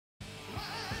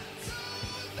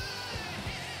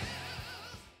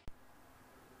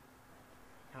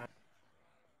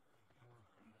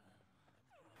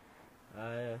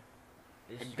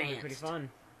is gonna be pretty fun.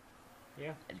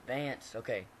 Yeah. Advanced.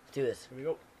 Okay, let's do this. Here we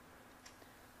go.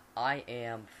 I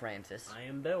am Francis. I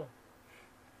am Bill.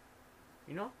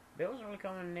 You know, Bill's a really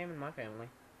common name in my family.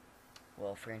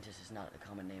 Well, Francis is not a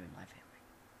common name in my family.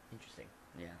 Interesting.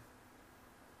 Yeah.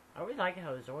 I always like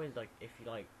how there's always like, if you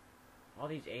like, all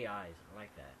these AIs. I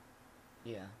like that.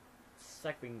 Yeah. It's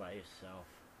like being by yourself.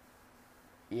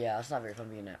 Yeah, it's not very fun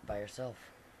being by yourself.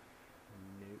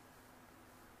 Nope.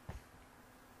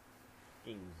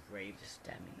 Getting raped. Just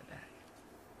stab me in the back.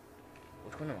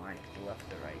 Which one am I? The left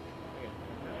or the right?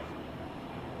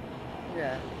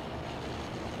 Yeah.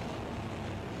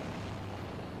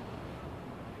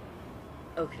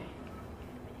 Okay.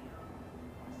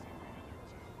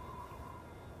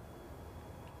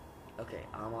 Okay,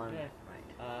 I'm on Okay.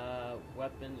 right.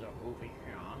 Weapons are over here.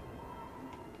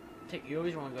 You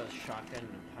always want to go shotgun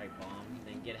and pipe bomb,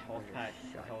 then get a health pack,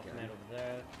 health Shotgun. med over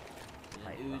there, and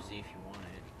Pipe an bomb. Uzi if you want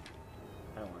it.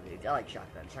 I don't want to. I like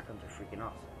shotguns. Shotguns are freaking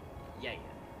awesome. Yeah.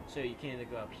 So you can either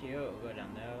go up here or go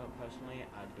down there. Personally,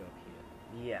 I'd go up here.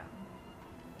 Yeah.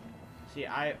 See,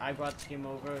 I brought the team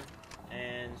over,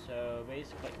 and so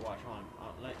basically, watch on.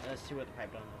 Let's see what the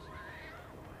pipe bomb is.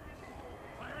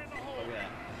 Look at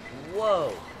that.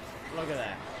 Whoa. Look at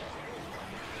that.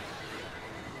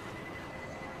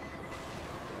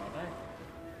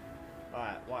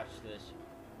 Alright, watch this.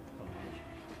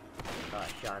 Oh, I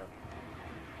shot him.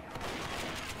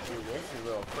 Dude, this is a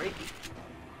little freaky.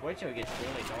 Wait till it gets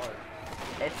really dark.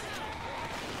 It's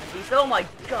oh my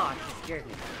gosh, it scared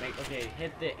me. Okay,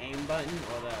 hit the aim button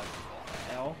or the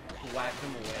L to whack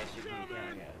him away so you can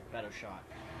get a better shot.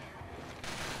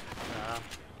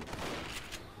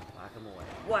 Whack him away.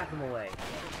 Whack him away.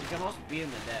 You can also beat him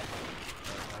to death.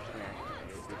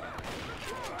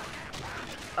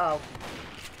 Oh.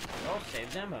 Oh,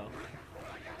 save demo.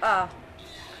 Ah.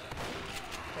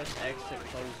 Press X to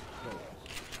close doors.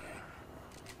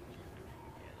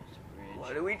 Yeah, there's a bridge.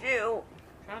 What do we do?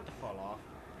 Try not to fall off.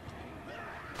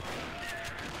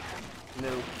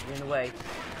 Move. You're in the way.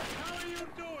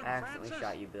 I accidentally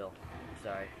shot you, Bill.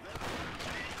 Sorry.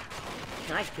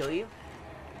 Can I kill you?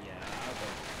 Yeah, but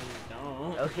please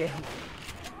don't. Okay.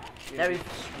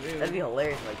 That'd be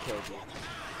hilarious if I killed you.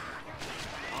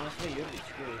 Honestly, you'd be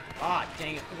screwed. Ah,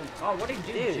 dang it. Oh, what did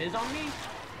he do? Dude. Jizz on me?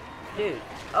 Dude.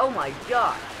 Oh my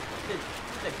gosh. Did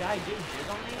the guy do jizz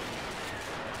on me?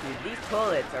 Dude, these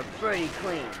toilets are pretty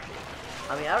clean.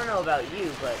 I mean, I don't know about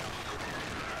you, but...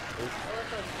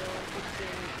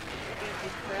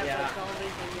 Yeah.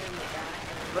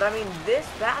 But I mean, this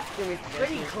bathroom is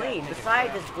pretty clean,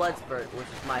 besides this blood spurt, which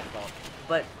is my fault.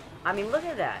 But, I mean, look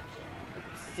at that.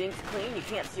 Sink's clean, you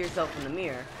can't see yourself in the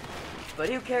mirror. But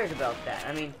who cares about that?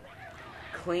 I mean,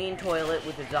 clean toilet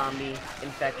with a zombie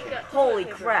infection. Holy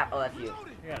crap! Oh, that's you.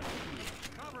 Yeah.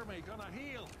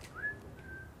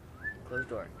 Closed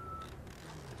door.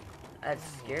 That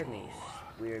scared me.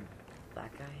 Weird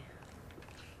black guy.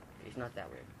 He's not that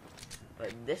weird.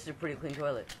 But this is a pretty clean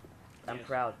toilet. I'm Yes.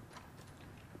 proud.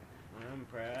 I'm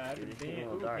proud Dude, to it's be getting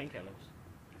a little dark. painkillers.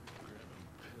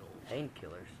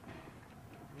 Painkillers.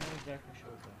 Not exactly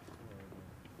sure what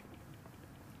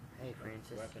Hey,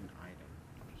 Francis. weapon item.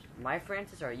 My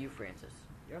Francis or are you Francis?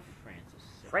 You're Francis.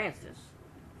 Francis.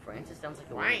 Francis sounds like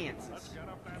a Francis.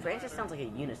 Francis sounds like a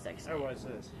unisex Oh, name. what's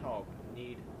this? Help.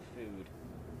 Need food.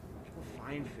 Go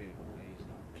find food, please.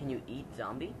 Can you eat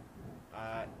zombie?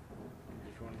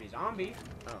 If you want to be zombie,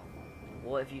 Oh.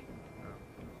 Well, if you...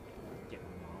 get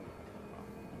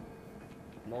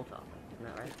Molotov. Isn't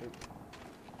that right?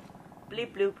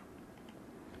 Bleep bloop.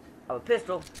 I have a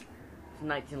pistol. It's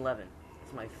 1911.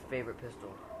 It's my favorite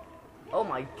pistol. Oh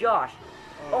my gosh.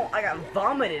 Oh, I got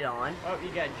vomited on. Oh, you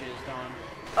got jizzed on.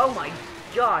 Oh my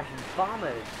gosh,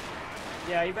 vomited.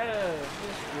 Yeah, you better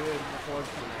just do it before it's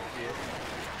next year.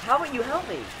 How about you help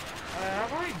me? I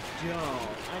don't.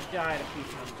 I died a few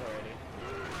times already.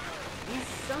 You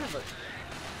son of a...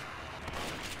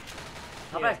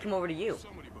 How about I come over to you?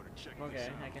 Okay,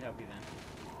 I can help you then.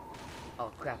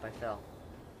 Oh crap, I fell.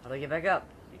 How do I get back up?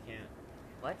 You can't.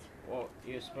 What? Well,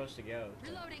 you're supposed to go.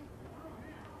 Reloading.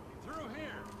 Through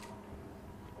here.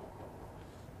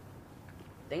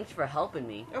 Thanks for helping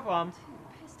me. No problem.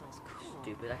 Pistol's cool.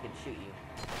 Stupid, I can shoot you.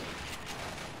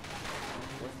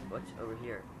 What's over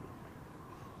here?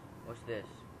 What's this?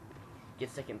 Get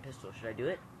second pistol. Should I do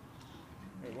it?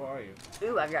 Wait, where are you?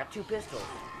 Ooh, I've got 2 pistols.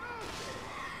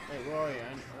 Wait, where are you?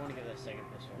 I want to get that second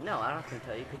pistol. No, I don't have to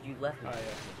tell you because you left me. Oh,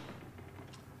 yeah.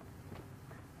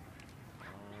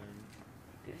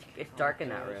 Dude, it's dark in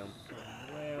that room.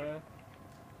 Somewhere.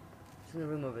 It's in the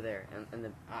room over there, in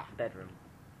the Ah. bedroom.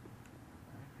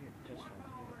 Pistol.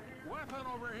 Weapon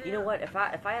over here. You know what? If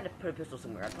I had to put a pistol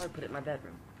somewhere, I'd probably put it in my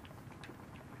bedroom.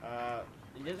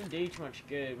 It doesn't do you too much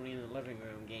good when you're in the living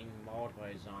room getting mauled by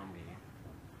a zombie.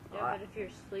 Yeah, but if you're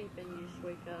sleeping, you just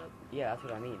wake up. Yeah, that's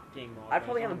what I mean. Getting mauled I'd by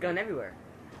probably have a zombie. gun everywhere.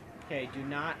 Okay, do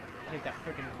not take that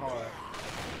freaking car.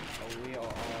 Oh, we are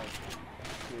all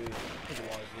screwed to the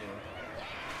walls do.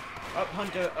 Oh,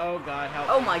 Hunter! Oh God, help!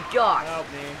 Oh me. my gosh! Help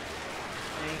me!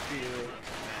 Thank you.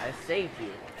 I saved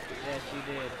you. Yes, you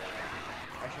did.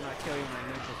 I should not kill you when I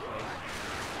nuke this place.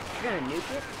 You're gonna nuke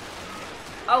it?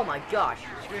 Oh my gosh!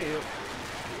 Screw you.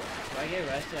 If I get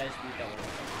arrested, I just beat that one.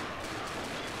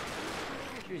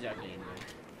 She was ugly anyway.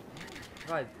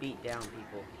 Probably beat down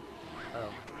people. Oh.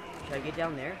 Should I get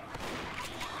down there?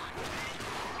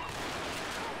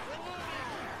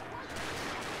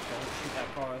 Don't shoot that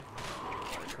car.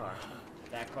 What car?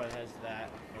 That car has that.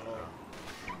 Oh.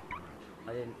 I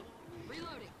didn't.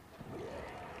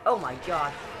 Oh my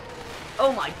gosh!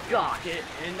 Oh my gosh! Get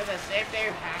into the safety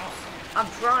house. I'm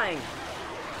trying!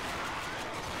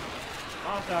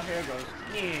 Oh, so here it goes.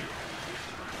 Yeah.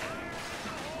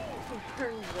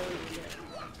 Turn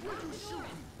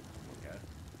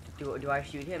those. Do I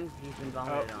shoot him? He's been Oh,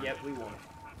 vomited on. yep, we won.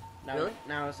 Now, Really?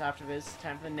 Now it's after this.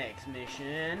 Time for the next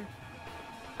mission.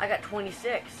 I got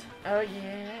 26. Oh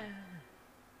yeah.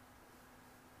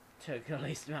 Took the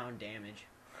least amount of damage.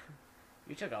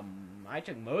 You took I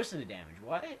took most of the damage.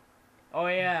 What? Oh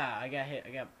yeah, I got hit.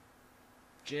 I got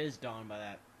jizzed on by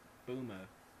that boomer.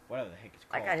 Whatever the heck it's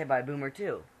I called. got hit by a boomer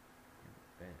too.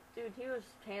 Dude, he was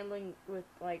handling with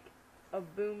like a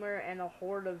boomer and a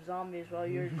horde of zombies while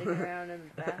you were digging around in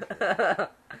the bathroom.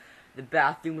 The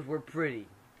bathrooms were pretty.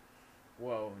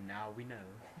 Whoa, now we know.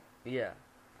 Yeah.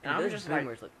 And Dude, I'm those just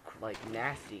boomers look like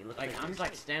nasty. Look like I'm just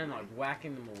like standing like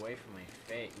whacking them away from my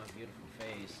face, my beautiful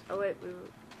face. Oh wait,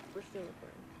 we're still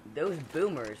recording. those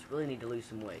boomers really need to lose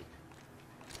some weight.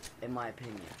 In my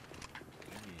opinion.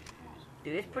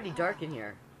 Dude, it's pretty dark in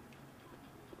here.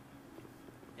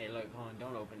 Hey, look, hold on,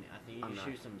 don't open it. I think you I'm can not.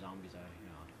 shoot some zombies out here.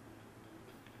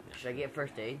 Should I get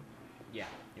first aid? Yeah,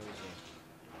 it was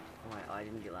it. Oh, I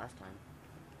didn't get last time.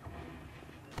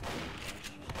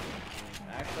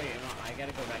 Actually, you know, I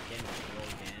gotta go back in and go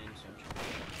again, so I'm trying to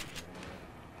shut the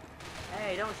door.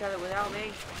 Hey, don't shut it without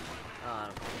me. Oh,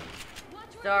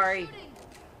 sorry.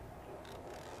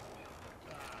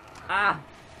 Ah!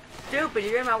 Stupid,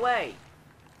 you're in my way.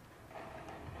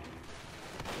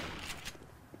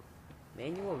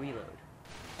 Manual reload.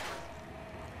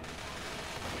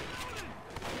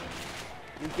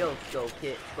 You go, skull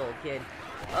kid.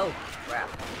 Oh, crap.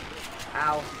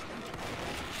 Ow.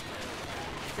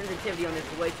 Sensitivity on this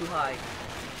is way too high.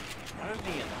 I don't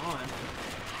think it's on.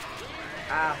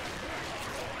 Ah.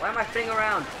 Why am I spinning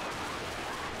around?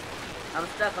 I'm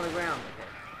stuck on the ground.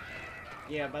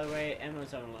 Yeah, by the way,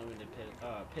 ammo's have unlimited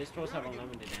pistols have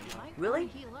unlimited ammo. Really?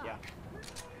 Yeah.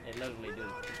 They literally do.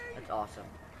 That's awesome.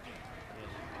 Yes.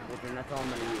 Well, then that's all I'm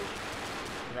gonna use.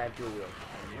 Because I have dual wield.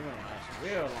 And you're gonna last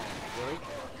real long. Really?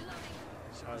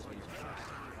 So I was using fast.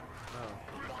 Oh.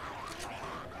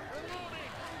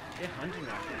 Get hunting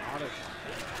rifle and auto shot.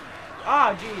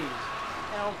 Ah, jeez.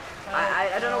 Help, help.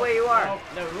 I don't know where you are. Help.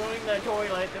 They're ruining the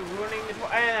toilet. They're ruining the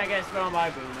toilet. And I get thrown by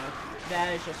Boomer.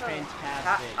 That is just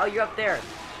fantastic. Oh, you're up there.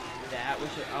 That was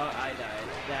just, oh, I died.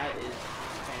 That is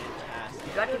fantastic.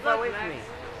 You got too far away from me.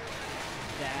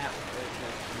 That was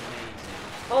just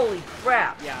amazing. Holy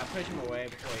crap. Yeah, push him away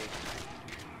before he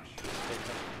spits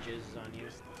up the jizzes on you.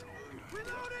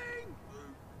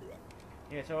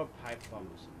 Yeah, throw a pipe bomb.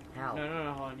 How?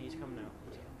 No, hold on. He's coming out.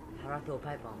 How do I throw a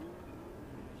pipe bomb?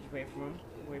 Just wait for him.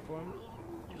 Wait for him.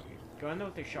 Go in there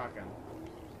with your shotgun.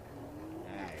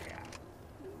 There you go.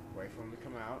 Wait for him to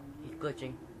come out. He's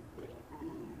glitching.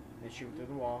 Then shoot him through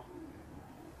the wall.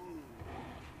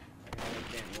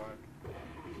 It didn't work.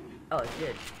 Oh, it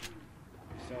did.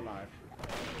 He's still alive.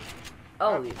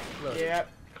 Oh, he exploded.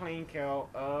 Yep. Clean kill.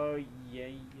 Oh, yeah.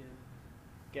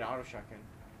 Get auto shotgun.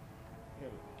 Here.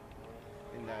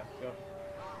 In there. Go.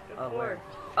 Oh, where?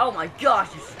 Oh my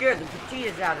gosh, you scared the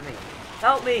potatoes out of me.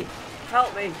 Help me.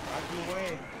 Help me. Out of the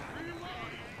way.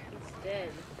 He's dead.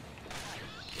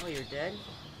 Oh, you're dead?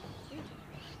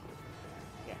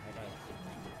 Yeah, I got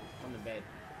it. On the bed.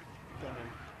 Kill him.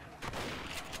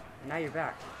 Now you're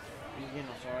back. He's getting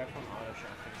assault rifle and auto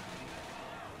shotgun.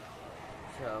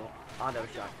 So, auto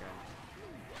shotgun.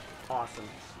 Awesome.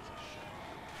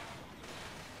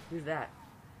 Who's that?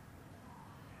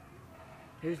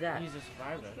 Who's that? He's a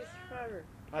survivor. He's forever.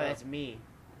 Oh, that's me.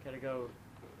 Gotta go.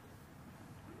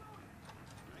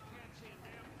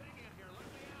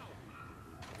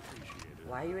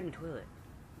 Why are you in the toilet?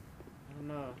 I don't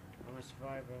know. I'm a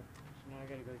survivor. So now I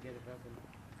gotta go get a weapon.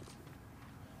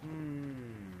 Just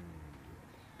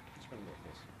gonna go with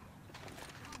this.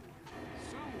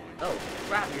 Oh,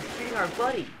 crap, you're shooting our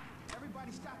buddy.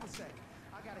 Everybody stop a sec.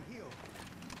 I gotta heal.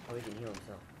 Oh, he can heal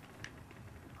himself.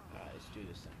 Alright, let's do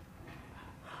this then.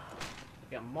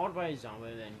 We got mauled by a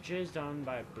zombie, then jizzed on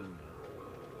by a boom.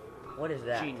 What is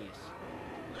that? Genius.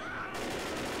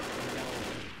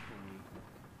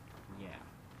 Yeah.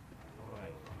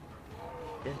 Alright.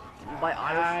 By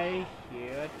auto. I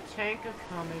hear a tanker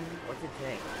coming. What's a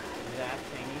tank? That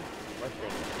thingy. What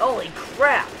thing? Holy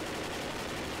crap!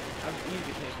 I've used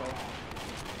your pistol.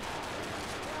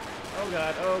 Oh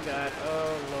god, oh god,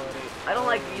 oh lordy. I don't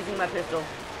like using my pistol.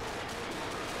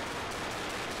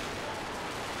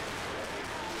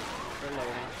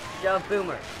 Reloading. Shove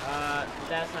boomer.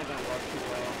 That's not gonna work too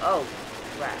well. Oh,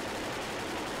 crap.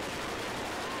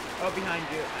 Oh, behind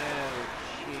you. Oh,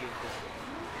 Jesus.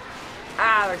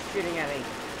 Ah, they're shooting at me.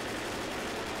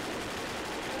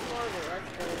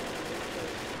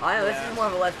 I know, this Yeah. is more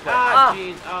of a let's play. Ah,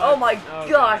 jeez. Oh my oh,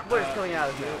 gosh, God. what is coming out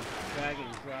of his mouth? Dragon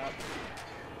drop.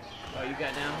 Oh, you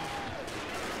got down?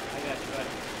 I got you, buddy.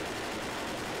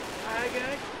 I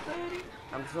got you, buddy.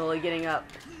 I'm slowly getting up.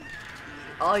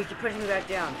 Oh, he's pushing me back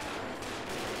down.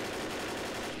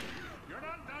 You're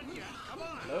not done yet. Come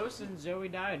on. Los and Zoe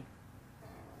died.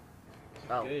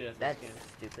 Oh, Good at this that's game.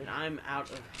 stupid. And I'm out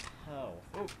of health.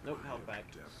 Oh, nope, health back.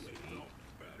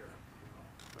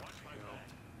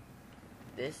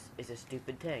 This is a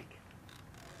stupid tank.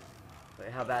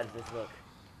 Wait, how bad does this look?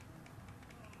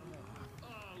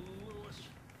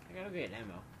 I gotta get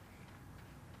ammo.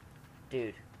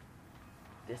 Dude,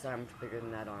 this arm's bigger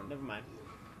than that arm. Never mind.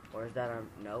 Or is that arm?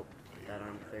 Nope. That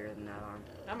arm's bigger than that arm.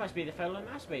 That must be the fellow in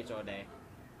masturbates all day.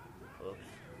 Oops.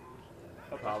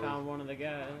 Hope I Probably. found one of the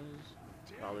guys.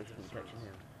 Probably shouldn't be touching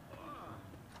him.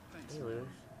 Hey, Lewis.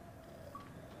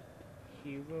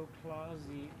 Hero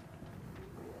Clausy.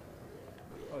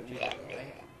 Oh, jeez.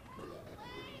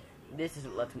 This is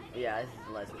let's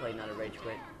play, not a rage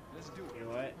quit. Let's do it. You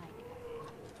know what?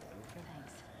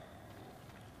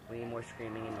 We need more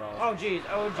screaming involved. Oh, jeez.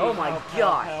 Oh, jeez. Oh, my help,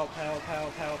 gosh. Help, help,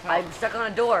 help, help, help. I'm stuck on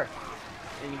a door.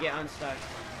 And you get unstuck.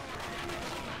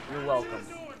 You're welcome.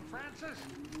 Doing, Francis?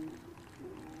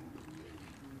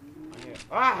 I'm here.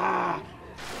 Ah!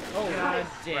 Oh, God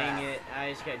crap. dang it.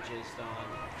 I just got jizzed on.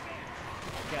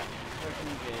 Got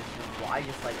freaking jizzed on. Well, I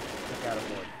just like took out a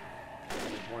board.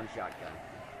 One shotgun.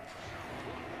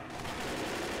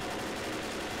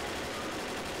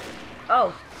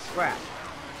 Oh, crap.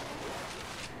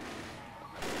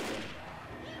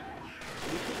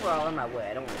 These people are all in my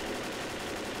way. I don't want to shoot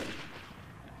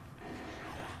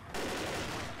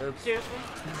them. Oops. Seriously?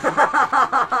 You're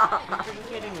freaking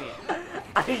kidding me.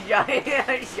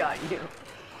 I shot you.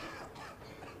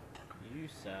 You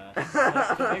suck. That's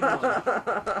the big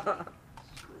one.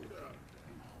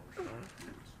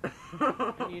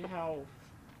 I need help.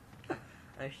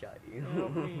 I shot you.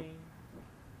 Help me.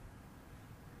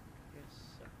 You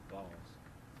suck balls.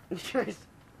 Just-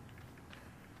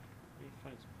 You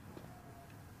find some-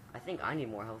 I think I need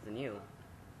more health than you.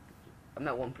 I'm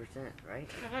at 1%, right?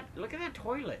 Look at that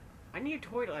toilet. I need a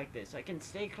toilet like this. I can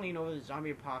stay clean over the zombie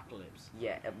apocalypse.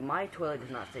 Yeah, my toilet does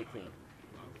not stay clean.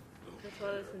 That's why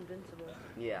it's invincible.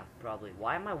 Yeah, probably.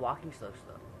 Why am I walking so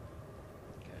slow?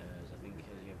 Because I think you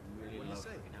have really What do low you say?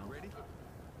 freaking health. Ready?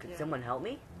 Could Yeah. someone help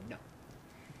me? No.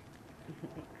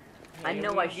 I Here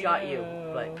know we I shot you,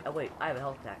 go. but oh wait, I have a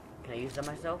health pack. Can I use that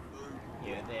myself?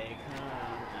 Here they come.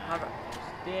 How do-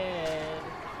 Almost dead.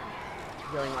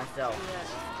 Healing myself.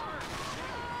 Yeah.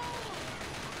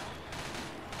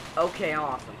 Okay,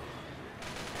 awesome.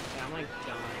 Yeah, I'm like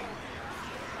dying.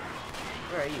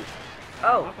 Where are you? I'm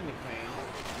Oh, up in the crane.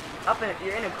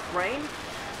 you're in a crane?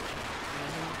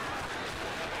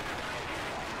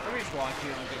 Let me just watch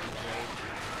you and get in the crane.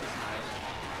 It's nice.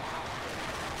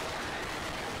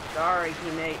 Sorry,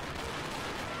 teammate.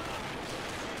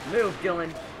 Move,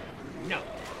 Dylan. No.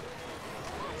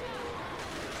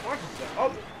 Watch yourself.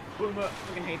 Oh, Booma.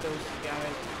 Freaking hate those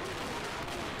guys.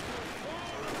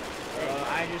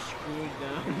 I just screwed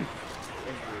them.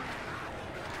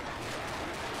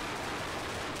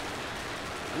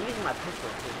 I'm using my pistol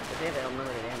too, but they have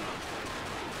unlimited ammo.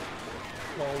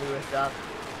 Pull Lewis up.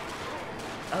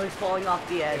 Oh, he's falling off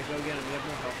the edge. Go get him. We have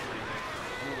no health right now.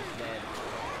 I'm just dead.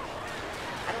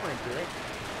 I don't want to do it.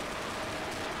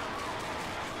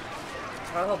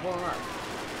 Try to pull him up.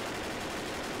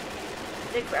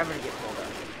 It takes forever to get pulled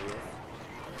up.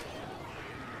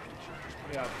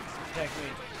 Yeah, protect me.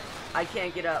 I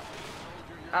can't get up.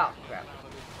 Oh, crap.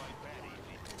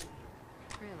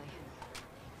 Really?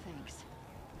 Thanks.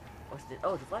 What's this?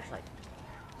 Oh, it's a flashlight.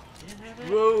 Didn't have it?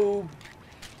 Robe.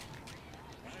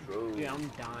 Bro. Dude, I'm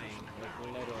dying. Like,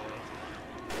 literally.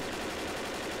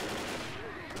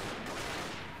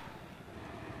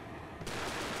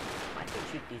 I can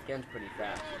shoot these guns pretty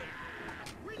fast.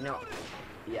 You know,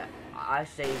 yeah, I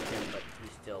saved him, but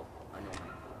he's still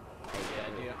annoying. Yeah,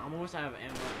 dude, I'm almost out of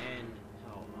ammo and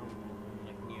hell, I'm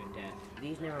like near death.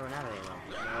 These never run out of ammo.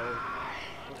 No.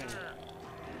 Fucking-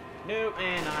 Nope,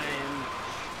 and I'm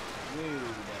screwed.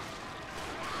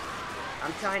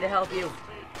 I'm trying to help you.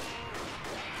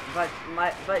 But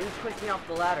you pushed me off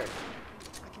the ladder.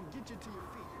 I can get you to your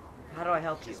feet. How do I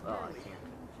help you? Oh, I can't.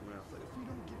 Someone else. But if we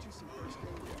don't get you some first aid,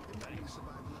 it might be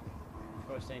survival. Of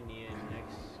course, I need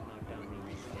next knockdown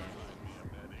means death.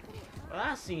 Well,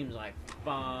 that seems like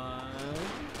fun.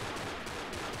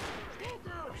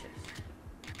 Oh, shit.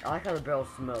 I like how the barrels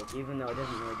smoke, even though it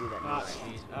doesn't really do that Oh, much.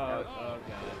 jeez. Oh,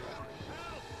 god.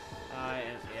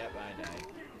 Yep, I died.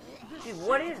 Dude,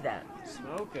 what is that?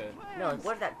 Smoker. No, like,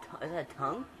 what is that? Is that a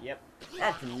tongue? Yep.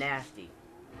 That's nasty.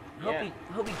 Yeah.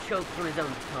 Hope he choked from his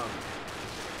own tongue.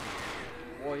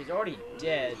 Well, he's already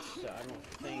dead, so I don't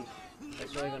think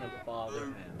that's really gonna bother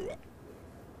him. Dude,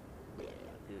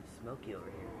 Smokey over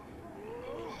here.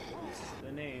 That's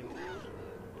the name.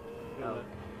 Oh.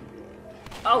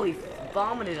 Oh, he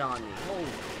vomited on me. Holy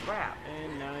crap.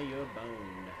 And now you're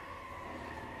boned.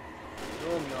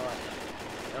 Oh god.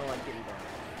 I don't like getting boned.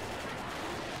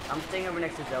 I'm staying over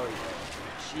next to Zoe.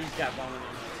 She's got vomit on her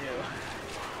too.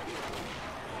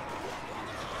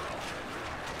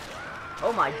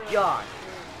 Oh my god.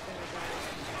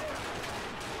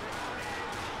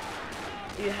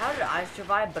 Dude, how did I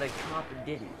survive but a cop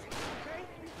didn't?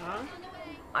 Huh?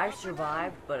 I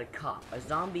survived, but a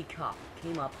zombie cop,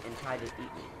 came up and tried to eat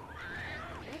me.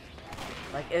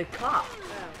 Like, a cop.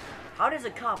 How does a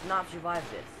cop not survive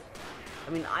this?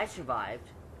 I mean, I survived.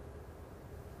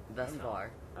 Thus far.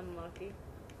 Unlucky.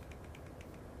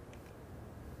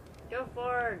 Go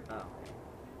forward. Oh.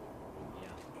 Yeah.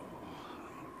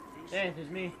 Hey, there's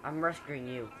me. I'm rescuing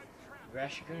you.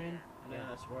 Rescuing? No,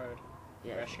 that's a word.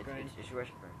 Yeah, Rescuing? it's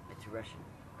Russian. It's Russian.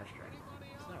 Rescuing.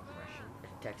 It's not Russian.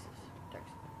 It's Texas.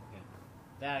 Texas.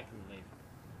 That I can believe.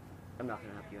 I'm not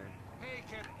gonna help you in.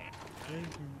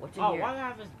 What's in Oh, here? why do I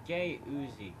have this gay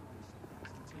Uzi?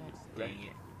 God dang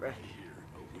it.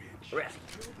 Rescue.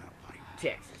 Rescue.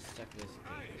 Texas. Suck this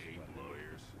gay weapon.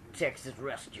 Texas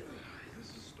rescue.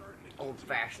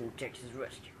 Old-fashioned Texas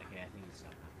rescue. Okay, I think it's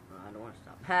stopped now. I don't want to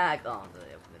stop. Hack on to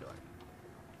the door.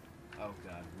 Oh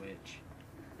god, witch.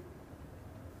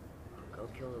 Go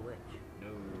kill the witch. No.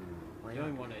 Why I don't not?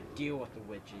 even want to deal with the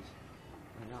witches.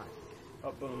 Why not?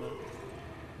 Oh, boomer.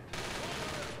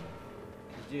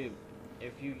 Dude,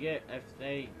 if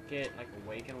they get like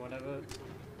awake and whatever,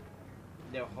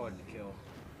 they're hard to kill.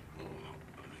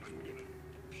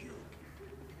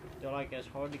 They're like as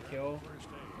hard to kill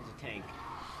as a tank.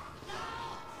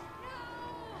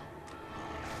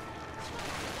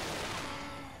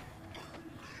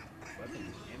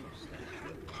 Weapon ammo stash.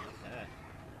 Like that.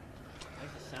 I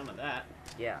like the sound of that.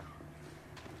 Yeah.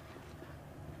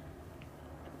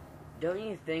 Don't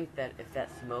you think that if that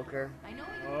smoker... I know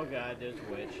Oh god, there's a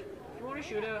witch. If you want to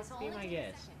shoot her, be my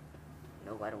guest.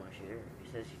 No, I don't want to shoot her.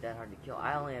 He says she's that hard to kill.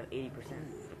 I only have 80%.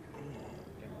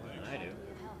 And I do.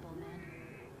 help, old man.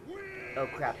 Oh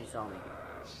crap, he saw me.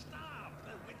 Stop!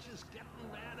 The witch is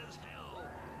getting mad as hell.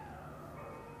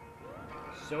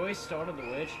 Zoe started the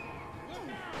witch.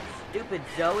 Stupid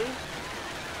Zoe?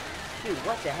 Dude,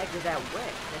 what the heck is that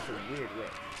witch? That's a weird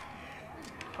witch.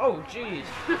 Oh jeez.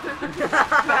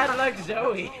 Bad luck,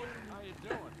 Zoe. How you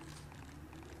doing?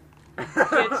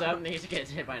 Gets up and he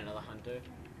gets hit by another hunter.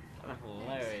 Oh,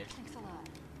 hilarious. Thanks a lot.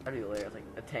 That'd be hilarious. Like,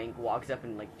 a tank walks up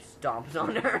and, like, stomps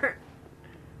on her.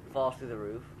 Falls through the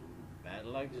roof. Bad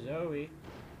luck, Zoe.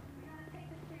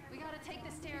 We gotta take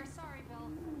the stairs. Sorry, Bill.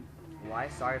 Why?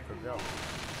 Sorry for Bill.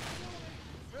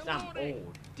 I'm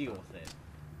old. Deal with it.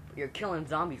 You're killing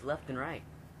zombies left and right.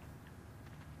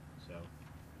 So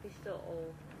He's still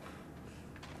old.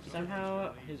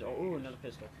 somehow his oh another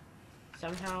pistol.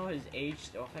 Somehow his age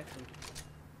still affects him.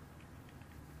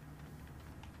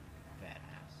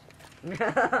 Badass. Dude,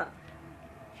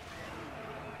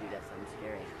 that sounds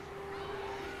scary.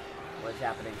 What's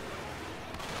happening?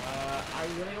 I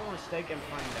really don't want to stake and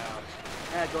find out.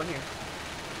 Yeah, go in here.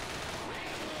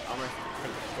 I'm gonna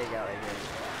take a stake out right here.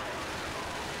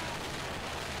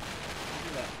 Do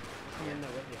that. Come in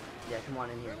there with you. Yeah, come on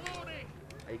in here.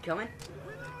 Are you coming?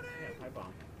 Yeah, pipe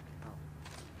bomb.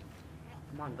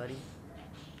 Come on, buddy.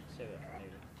 Save it for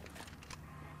later.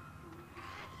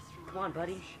 Come on,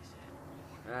 buddy. She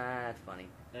said. That's funny.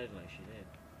 That is like she did.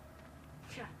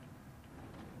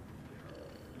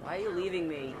 Why are you leaving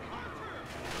me?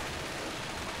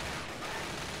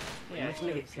 Yeah, I'm just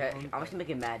gonna make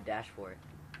a mad dash for it.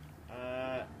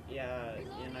 Yeah,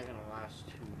 you're not gonna last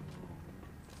too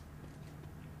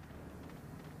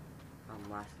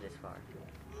I'm lasted this far.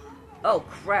 Oh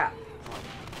crap!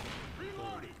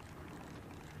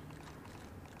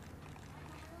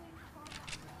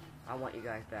 I want you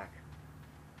guys back.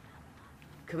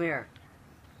 Come here.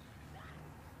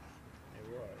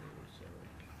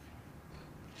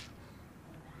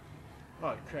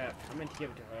 Oh crap, I meant to give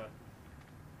it to her.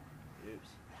 Oops.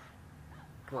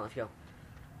 Come on, let's go.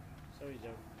 Sorry,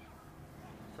 Zoe.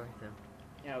 Sorry, Phil.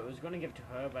 Yeah, I was gonna give it to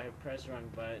her, but I pressed the wrong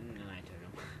button and I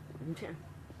took him.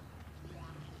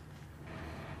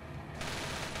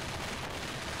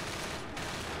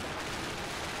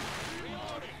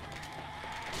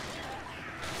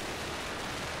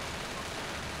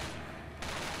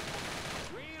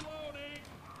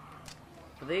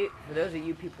 For those of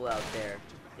you people out there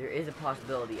is a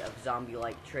possibility of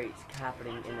zombie-like traits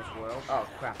happening in this world. Oh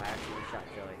crap! I actually shot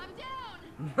Joey.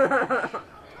 I'm down.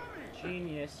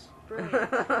 Genius.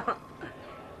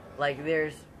 Like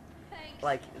there's, Thanks.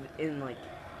 like in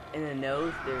the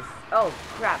nose. There's. Oh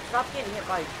crap! Stop getting hit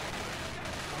by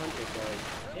hunters, Joey.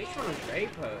 They shot a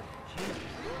Drapo. Jeez.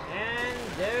 And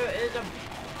there is a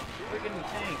freaking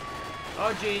tank.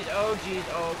 Oh jeez, oh jeez,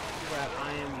 oh crap,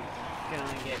 I am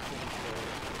gonna get killed.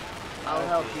 I'll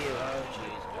help jeez, you. Oh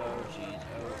jeez, oh jeez,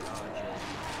 oh jeez.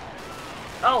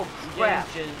 Oh crap!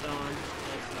 Getting jizzed on.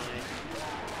 That's nice.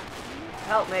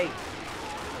 Help me!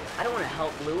 I don't want to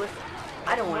help Lewis.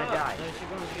 I don't want to die. No, you're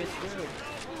going to get screwed.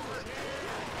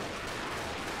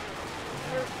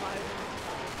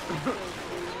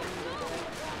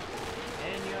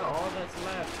 And you're all that's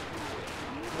left.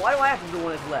 Why do I have to be the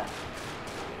one that's left?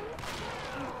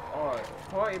 Alright,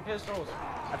 pull out your pistols.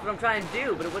 That's what I'm trying to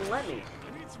do, but it wouldn't let me.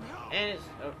 And it's...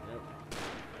 Oh, no.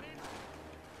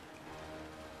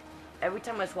 Every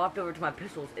time I swapped over to my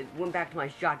pistols, it went back to my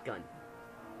shotgun.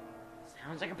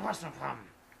 Sounds like a personal problem.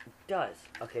 It does.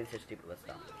 Okay, this is stupid. Let's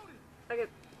stop. Okay,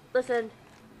 listen.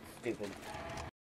 Stupid.